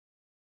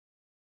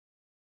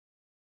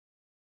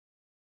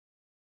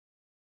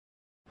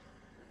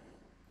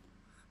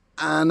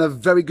And a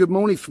very good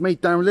morning for me,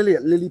 Darren Lilly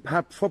at Lily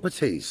Pad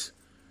Properties.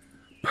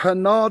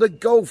 Pinada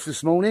Golf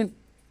this morning.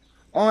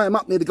 I am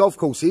up near the golf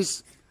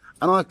courses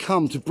and I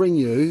come to bring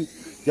you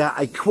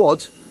a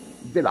quad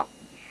villa.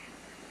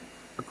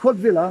 A quad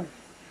villa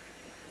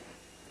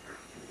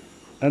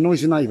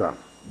annoys your neighbour.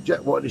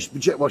 Jet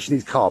washing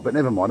his car, but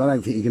never mind, I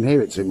don't think you can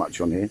hear it too much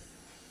on here.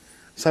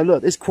 So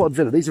look, this quad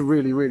villa, these are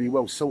really, really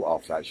well sought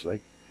after actually.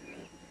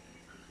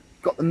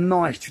 Got the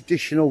nice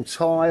traditional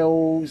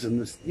tiles and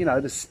the, you know,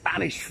 the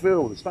Spanish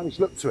feel, the Spanish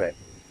look to it.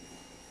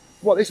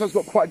 Well, this one's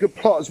got quite a good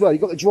plot as well.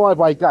 You've got the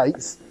driveway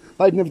gates.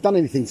 They've never done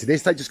anything to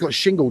this. They just got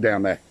shingle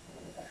down there.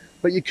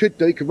 But you could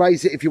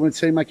raise it if you wanted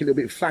to, make it a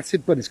little bit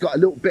flatted, but it's got a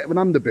little bit of an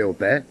underbuild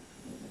there.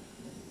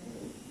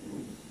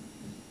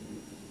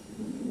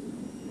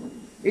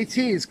 It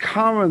is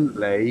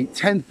currently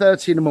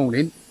 10:30 in the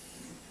morning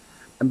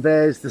and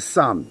there's the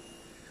sun.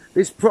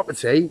 This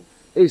property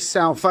is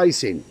south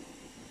facing.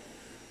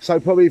 So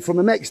probably from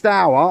the next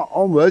hour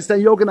onwards,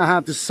 then you're going to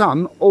have the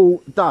sun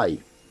all day.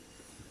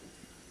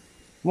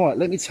 Right,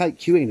 let me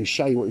take you in and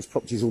show you what this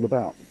property is all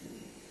about.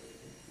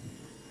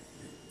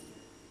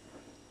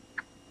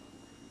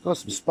 Got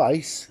some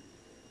space.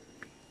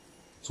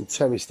 It's all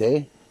terraced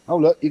here. Oh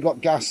look, you've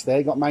got gas there,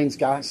 you've got mains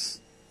gas.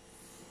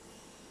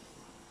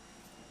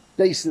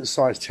 Decent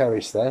sized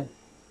terrace there.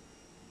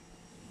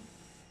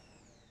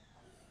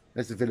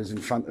 There's the villas in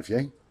front of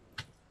you.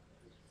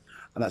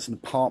 And that's an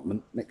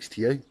apartment next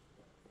to you.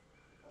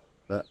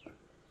 But,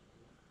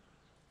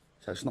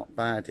 so it's not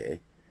bad here.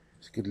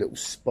 It's a good little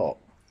spot.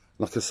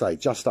 Like I say,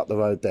 just up the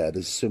road there,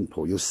 there's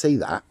Simple. You'll see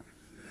that.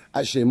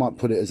 Actually, I might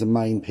put it as a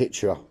main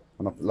picture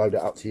and I'll load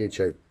it up to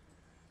YouTube.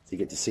 So you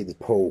get to see the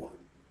pool.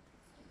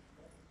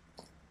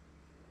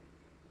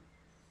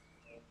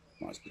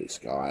 Nice blue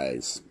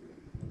skies.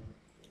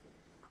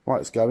 Right,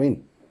 let's go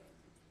in.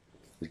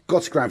 We've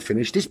got a grand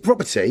finish. This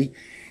property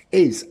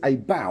is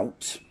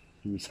about,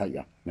 let me take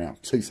you now,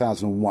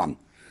 2001,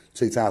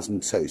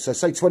 2002. So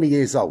say 20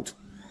 years old.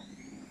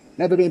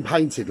 Never been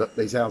painted, look,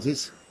 these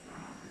houses.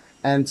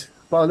 And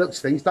by the looks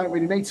of things, don't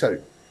really need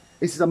to.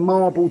 This is a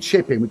marble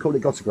chipping. We call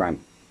it Gotogram.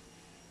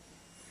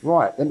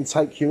 Right, let me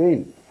take you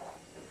in.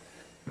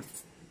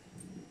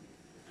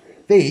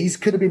 These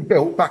could have been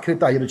built back in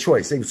the day of the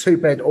choice. They were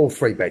 2-bed or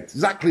 3-bed.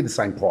 Exactly the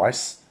same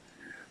price.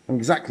 And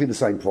exactly the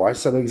same price.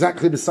 So they're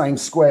exactly the same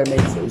square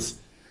metres.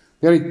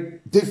 The only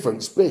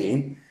difference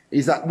being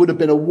is that would have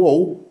been a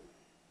wall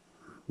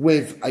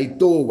with a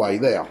doorway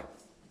there.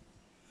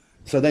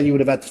 So then you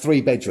would have had 3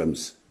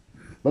 bedrooms.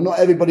 But not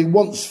everybody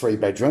wants 3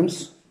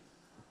 bedrooms.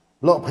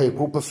 A lot of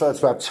people prefer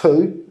to have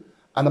 2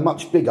 and a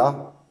much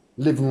bigger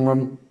living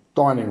room,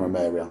 dining room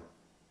area.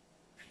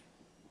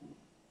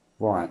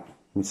 Right,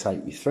 let me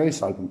take you through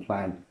this open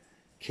plan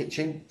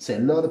kitchen. See, a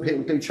lot of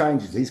people do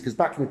changes these because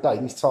back in the day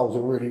these tiles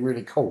were really,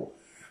 really cool.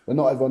 But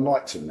not everyone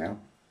likes them now.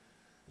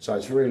 So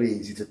it's really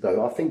easy to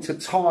do. I think to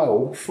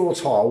tile, floor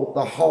tile,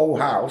 the whole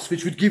house,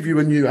 which would give you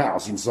a new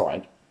house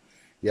inside,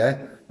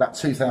 yeah, about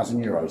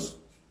 €2,000.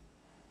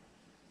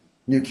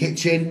 New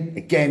kitchen,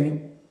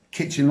 again,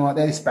 kitchen like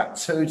this, about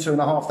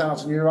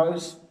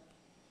 €2,500.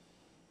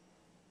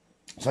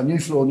 So new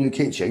floor, new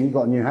kitchen, you've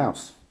got a new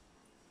house.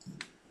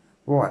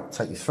 Right,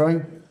 take you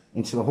through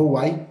into the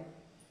hallway.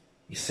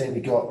 You see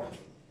we've got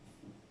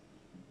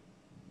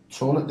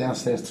toilet,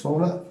 downstairs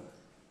toilet.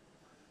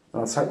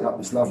 And I'll take you up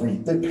this lovely,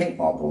 do pink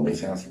marble on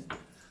these houses.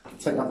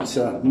 Take you up this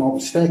marble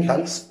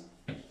staircase.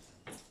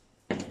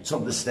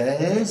 Top of the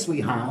stairs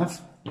we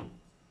have a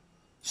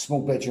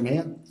small bedroom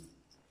here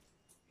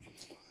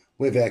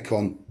with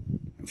aircon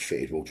and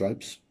fitted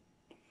wardrobes.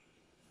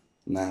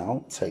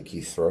 Now take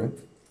you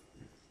through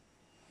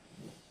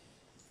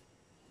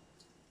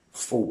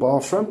full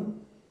bathroom.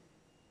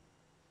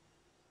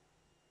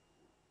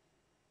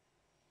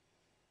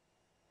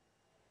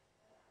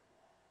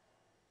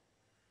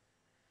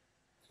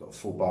 Got a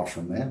full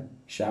bathroom there,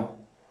 shower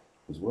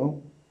as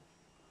well.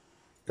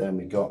 Then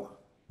we've got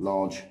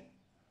large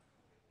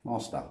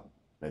master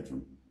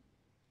bedroom.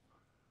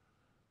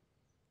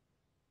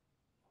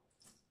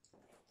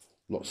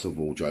 Lots of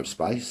wardrobe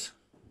space.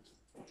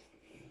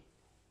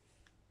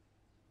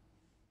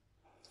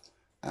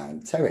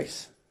 And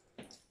terrace.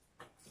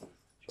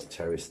 Got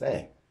terrace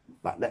there.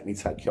 But let me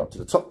take you up to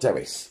the top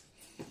terrace.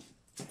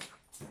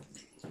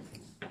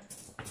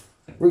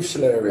 Roof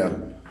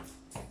solarium.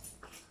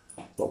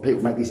 A lot of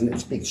people make these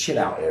into big chill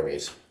out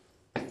areas.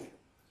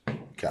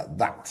 Look at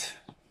that.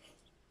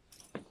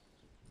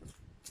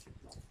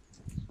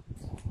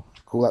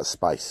 Call that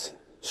space.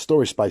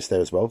 Storage space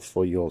there as well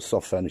for your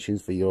soft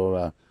furnishings, for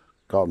your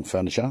garden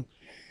furniture,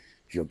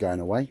 if you're going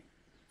away.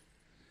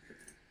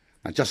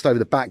 And just over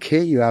the back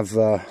here, you have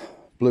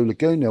Blue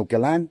Lagoon, El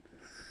Galan,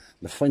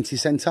 the Fuente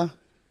Centre.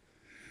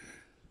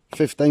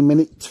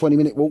 15-minute,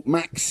 20-minute walk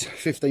max.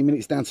 15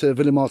 minutes down to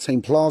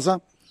Villamartin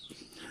Plaza.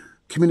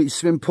 Community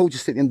swimming pool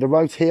just at the end of the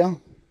road here.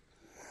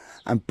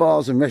 And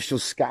bars and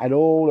restaurants scattered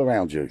all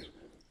around you.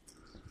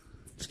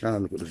 Just go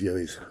and look what the view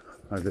is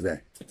over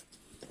there. There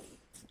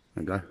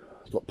we go.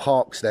 It's got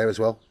parks there as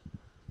well.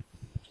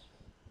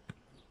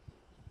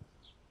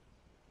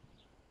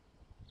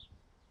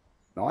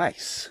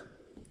 Nice.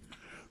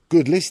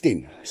 Good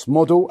listing. It's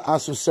model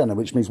House of Senna,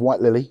 which means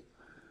White Lily.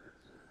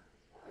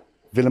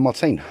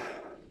 Villamartin.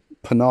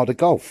 Pinada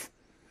Golf.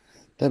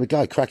 There we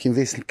go. Cracking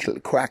listing.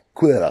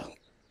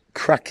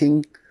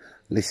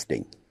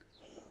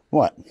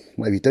 Right.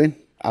 What are you doing?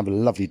 Have a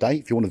lovely day.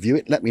 If you want to view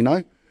it, let me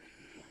know.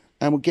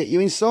 And we'll get you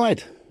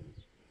inside.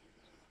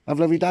 Have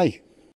a lovely day.